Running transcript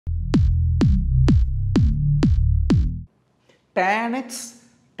tan x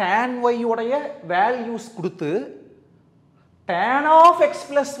tan y உடைய values கொடுத்து tan of x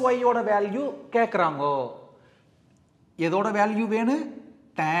plus y ஓட value கேட்குறாங்க. எதோட வேல்யூ வேணும்?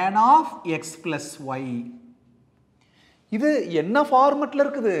 tan of x plus y. இது என்ன ஃபார்மெட்டில்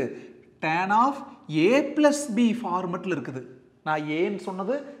இருக்குது? tan of a plus b ஃபார்மெட்டில் இருக்குது. நான் ஏன்னு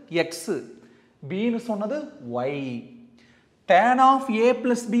சொன்னது x, bன்னு சொன்னது y. tan of a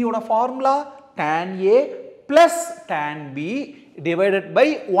plus b ஓட formula tan a plus tan b divided by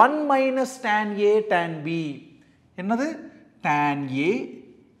 1 minus tan a tan b. என்னது? tan a,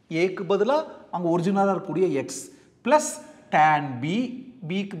 aக்கு பதிலா அங்க ஒரிஜினலா இருக்கக்கூடிய x plus tan b,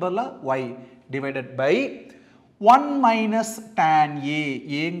 bக்கு பதிலா y divided by 1 minus tan a,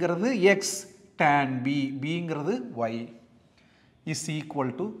 aங்கிறது x, tan b, bங்கிறது y is equal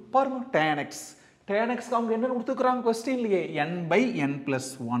to பாருங்க tan x. tan x அவங்க என்ன கொடுத்துக்கறாங்க क्वेश्चनலயே n by n plus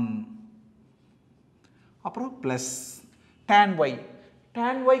 1. அப்புறம் plus tan y.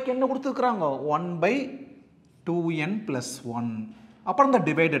 tan y க்கு என்ன கொடுத்துக்கறாங்க 1 by 2n plus 1. அப்புறம் இந்த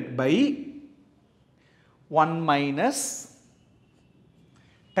divided by 1 minus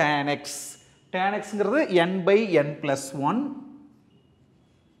tan x. tan x ங்கிறது n by n plus 1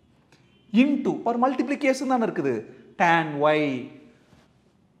 into per multiplication தான் இருக்குது tan y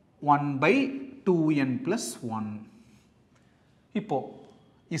 1 by 2n plus 1. இப்போ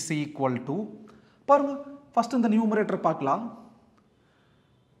is equal to பாருங்க ஃபர்ஸ்ட் இந்த நியூமரேட்டர் பார்க்கலாம்.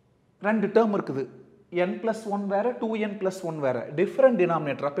 ரெண்டு டேர்ம் இருக்குது. n plus 1 வேற 2n plus 1 வேற டிஃபரண்ட்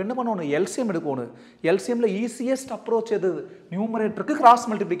டினாமினேட்டர். அப்ப என்ன பண்ணணும்? எல்சிஎம் எடுக்கணும். எல்சிஎம்ல ஈஸியஸ்ட் அப்ரோச் எது? நியூமரேட்டருக்கு cross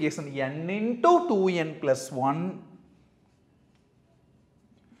multiplication n into 2n plus 1.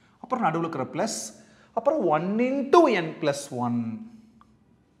 அப்புறம் நடுவுல இருக்கிற பிளஸ், அப்புறம் 1 into n plus 1.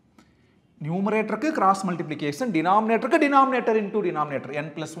 நியூமரேட்டருக்கு cross multiplication, டினாமினேட்டருக்கு denominator into denominator n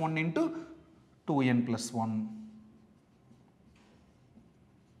plus 1 into 2n plus 1.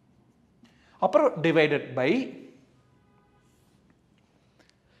 அப்புறம் divided by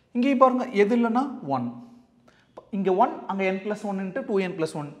இங்கே பாருங்க எது இல்லைன்னா 1. இங்க 1 அங்க n plus 1 into 2n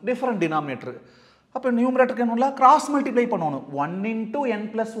plus 1 different denominator. அப்போ நியூமரேட்டருக்கு என்ன கிராஸ் மல்டிப்ளை பண்ணணும். 1 into n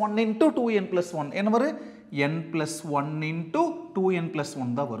plus 1 into 2n plus 1 என்ன வரும்? n plus 1 into 2n plus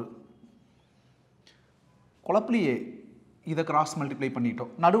 1 தான் வரும். குழப்பலையே இதை கிராஸ் மல்டிப்ளை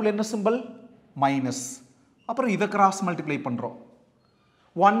பண்ணிட்டோம். நடுவில் என்ன சிம்பிள்? மைனஸ். அப்புறம் இதை கிராஸ் மல்டிப்ளை பண்றோம்.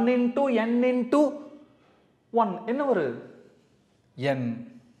 1 into n into 1 என்ன வரும்? n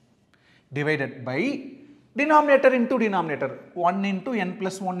divided by denominator into denominator 1 into n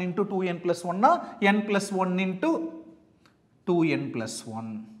plus 1 into 2n plus 1 னா n plus 1 into 2n plus 1.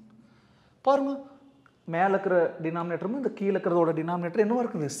 பாருங்க மேல இருக்கிற டினாமினேட்டரும் இந்த கீழ இருக்கிறதோட டினாமினேட்டர் என்னவா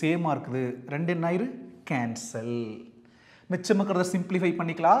இருக்குது? சேமா இருக்குது. ரெண்டு என்ன ஆயிரு? கேன்சல். மிச்சம் இருக்கிறத சிம்பிளிஃபை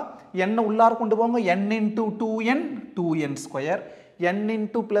பண்ணிக்கலாம். n உள்ளார கொண்டு போங்க. n into 2n 2n square n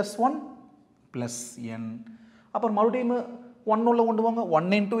into plus 1 plus n. அப்புறம் மறுபடியும் 1 உள்ள கொண்டு போங்க.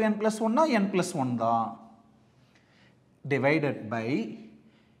 1 into n plus 1 னா n plus 1 தான். divided by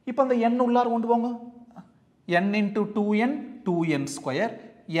இப்போ அந்த n உள்ளார கொண்டு போங்க. n into 2n 2n square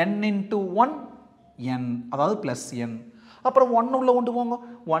n into 1 n அதாவது plus n. அப்புறம் 1 உள்ள கொண்டு போங்க.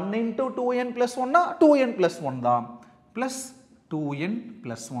 1 into 2n plus 1 னா 2n plus 1 தான். plus 2n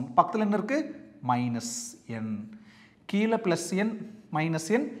plus 1 பக்கத்துல என்ன இருக்கு? Minus n. கீழே plus n minus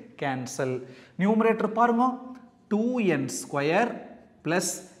n cancel. Numerator பாருங்க 2n square plus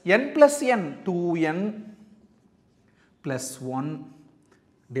n plus n 2n plus 1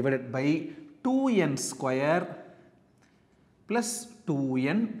 divided by 2n square plus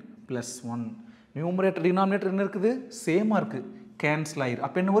 2n plus 1. Numerator denominator என்ன இருக்குது? சேமா இருக்கு. கேன்சல் ஆயிரு.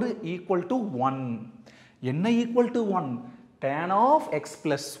 அப்ப என்ன வரும்? Equal to 1. என்ன equal to 1? tan of x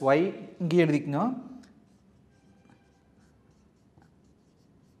plus y இங்கே எழுதிக்கங்க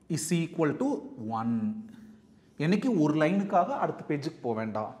is equal to 1. எனக்கு ஒரு லைனுக்காக அடுத்த பேஜுக்கு போக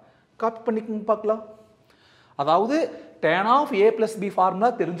வேண்டாம். காப்பி பண்ணிக்கங்க பார்க்கலாம். அதாவது tan of a plus b formula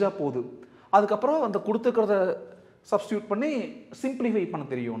தெரிஞ்சா போதும். அதுக்கப்புறம் அந்த கொடுத்துக்கிறத சப்ஸ்டியூட் பண்ணி சிம்பிளிஃபை பண்ண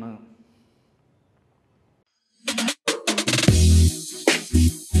தெரியணும்.